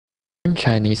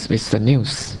Chinese with the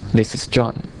news. This is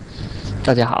John.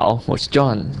 大家好，我是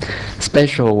John.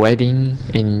 Special wedding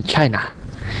in China.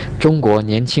 中国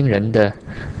年轻人的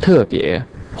特别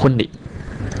婚礼。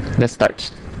Let's start.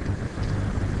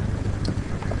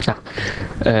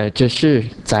 这是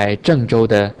在郑州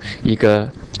的一个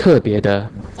特别的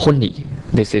婚礼。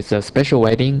This is a special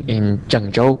wedding in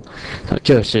郑州。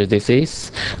This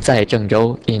is 在郑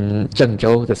州 in 郑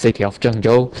州 the city of 郑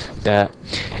州的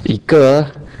一个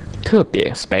特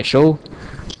别 special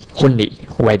婚礼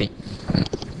wedding。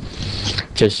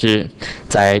这是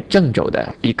在郑州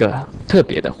的一个特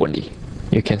别的婚礼。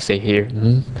You can say here,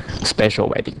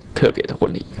 special wedding 特别的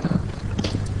婚礼。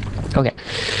OK，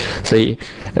 所以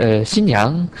新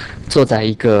娘坐在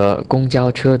一个公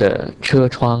交车的车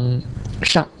窗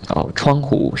上，窗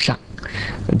户上。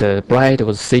The bride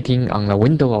was sitting on the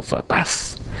window of a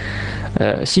bus.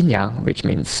 新娘 which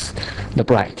means the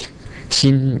bride.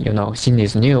 新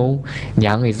is new.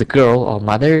 娘 is a girl or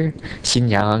mother. 新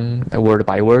娘 word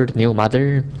by word, new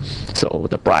mother. So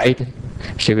the bride,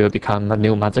 she will become a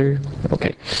new mother.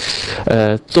 OK，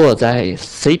 坐在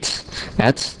sit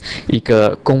at 一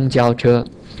个公交车。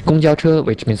公交车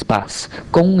which means bus.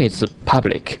 公 is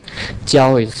public.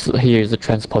 交 is here is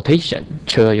transportation.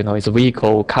 车 is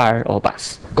vehicle, car or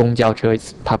bus. 公交车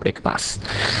is public bus.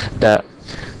 的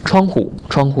窗户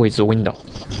is window.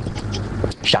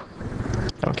 上。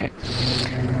Okay.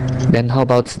 Then how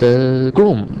about the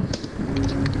groom?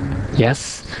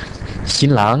 Yes.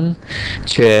 新郎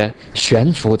却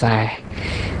悬浮在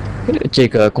这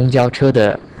个公交车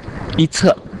的一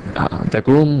侧。The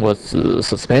groom was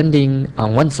suspending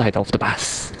on one side of the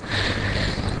bus.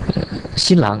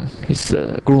 新郎 is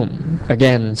groom.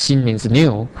 Again, 新 means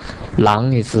new.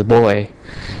 郎 is boy.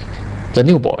 The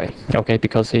new boy. Okay,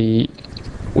 because he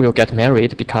will get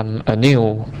married, become a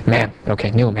new man.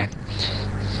 Okay, new man.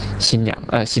 新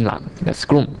郎 that's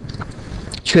groom.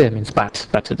 却 means but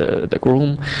the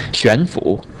groom 悬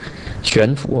浮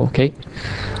okay.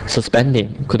 Suspending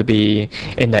could be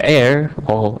in the air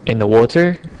or in the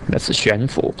water. That's 悬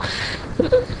浮。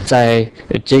在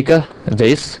这个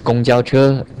this 公交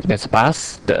车 that's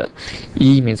bus 的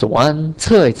一 means one,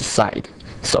 侧 is side.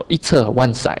 So 一侧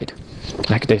one side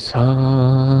like this.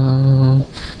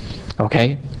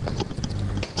 Okay.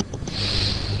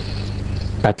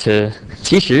 But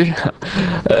其实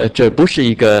这不是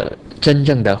一个真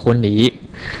正的婚礼，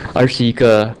而是一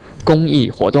个公益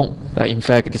活动。In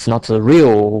fact, it's not a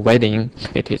real wedding.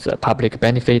 It is a public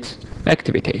benefit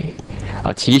activity.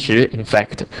 其实 in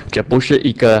fact 这不是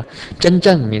一个真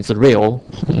正 means real,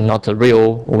 not a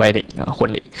real wedding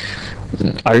婚礼，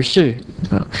而是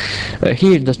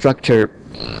here the structure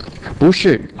不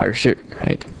是而是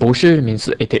right 不是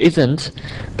means it isn't,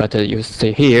 but you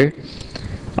say here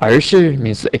而是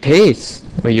means it is.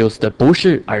 We use the 不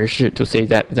是而是 to say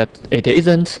that it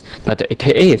isn't, but it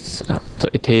is. So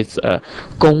it is a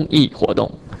公益活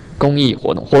动。公益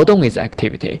活动，活动 is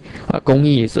activity. 公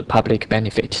益 is a public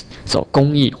benefit. So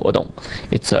公益活动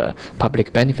it's a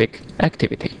public benefit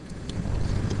activity.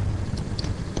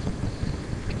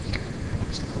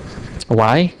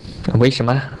 Why? 为什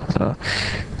么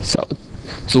？So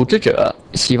组织者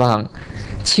希望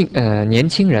年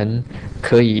轻人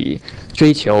可以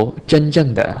追求真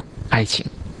正的爱情。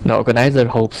The organizer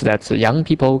hopes that young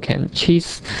people can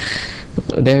chase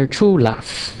their true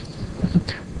love.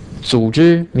 组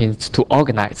织 means to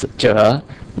organize. 者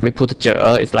we put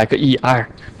者 is like er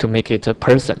to make it a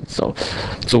person. So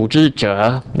组织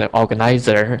者 the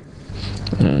organizer.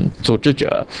 组织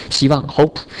者希望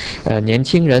hope 年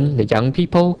轻人 the young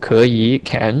people 可以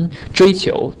can 追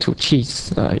求 to chase.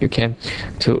 You can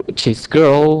to chase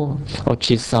girl or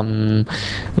chase some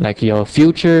like your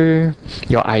future,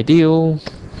 your ideal.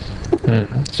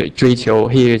 所以追求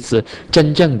here is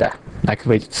真正的 like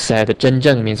we said 真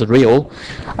正 means real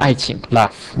爱情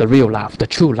love, the real love, the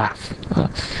true love.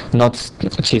 Not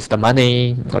chase the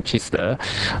money or chase the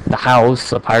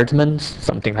house, apartment,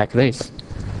 something like this.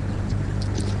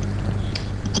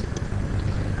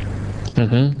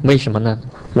 为什么呢？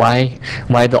 Why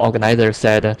the organizer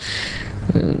said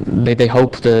they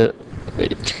hope the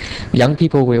young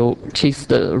people will chase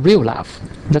the real love?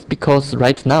 That's because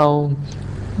right now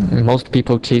most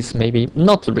people chase maybe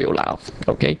not real love.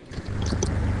 Okay.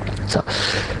 So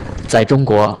在中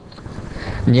国，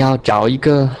你要找一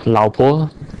个老婆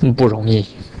不容易。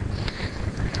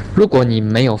如果你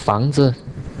没有房子，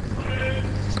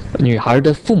女孩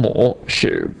的父母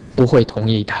是不会同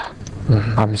意的。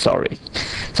I'm sorry.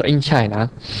 So in China,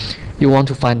 you want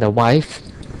to find a wife,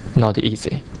 not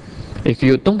easy. If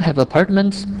you don't have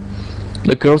apartments,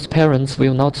 the girl's parents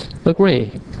will not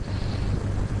agree.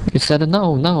 You said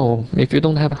no, no. If you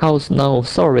don't have a house, no,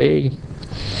 sorry.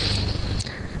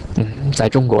 在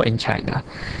中国 in China，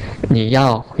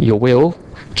 you will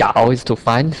找 is to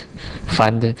find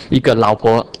一个老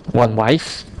婆 one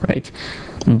wife right，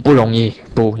 不容易，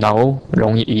不 no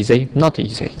容易 easy not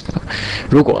easy。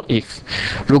如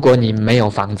果你没有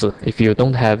房子 if you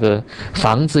don't have a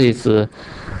房子 is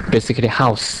basically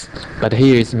house but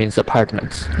here it means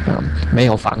apartment， 没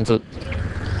有房子。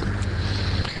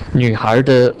女孩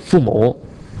的父母。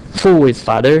父 is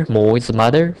father， 母 is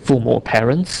mother， 父母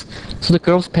parents， so the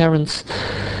girl's parents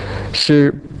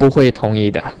是不会同意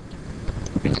的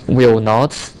 ，will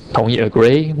not 同意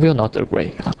agree will not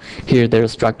agree。Here their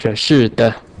structure 是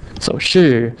的 ，so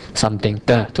是 something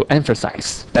的 to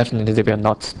emphasize definitely they will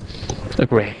not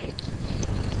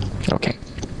agree。Okay,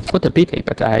 what a pity,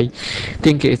 but I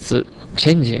think it's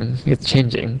changing. It's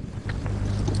changing.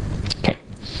 Okay,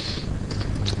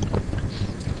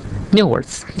 new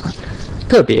words.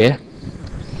 特别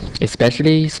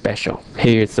especially special.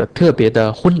 Here is a 特别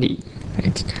的婚礼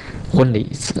婚礼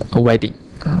is a wedding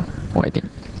wedding.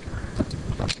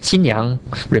 新娘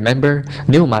remember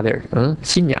new mother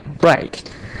新娘 bride.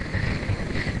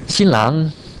 新郎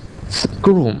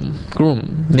groom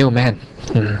new man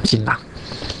新郎。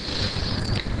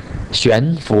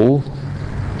悬浮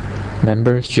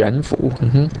remember 悬浮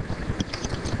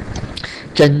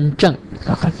真正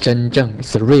真正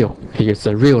is real. Here's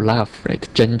a real love, right?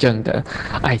 真正的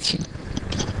爱情。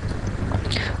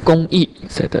公益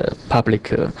is the public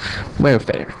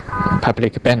welfare,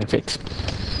 public benefit.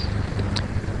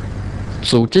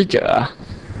 组织者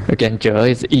again 者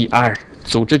is er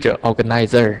组织者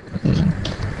organizer.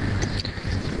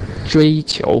 追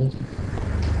求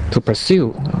to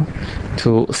pursue,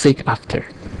 to seek after.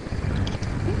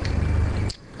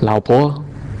 老婆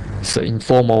是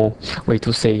informal way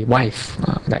to say wife,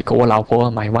 like 我老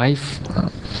婆 my wife.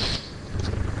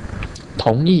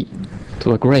 同意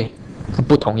to agree,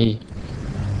 不同意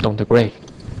don't agree.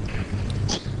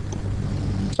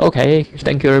 Okay,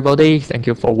 thank you everybody. Thank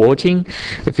you for watching.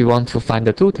 If you want to find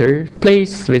a tutor,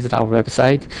 please visit our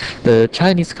website,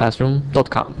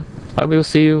 thechineseclassroom.com. I will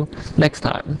see you next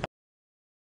time.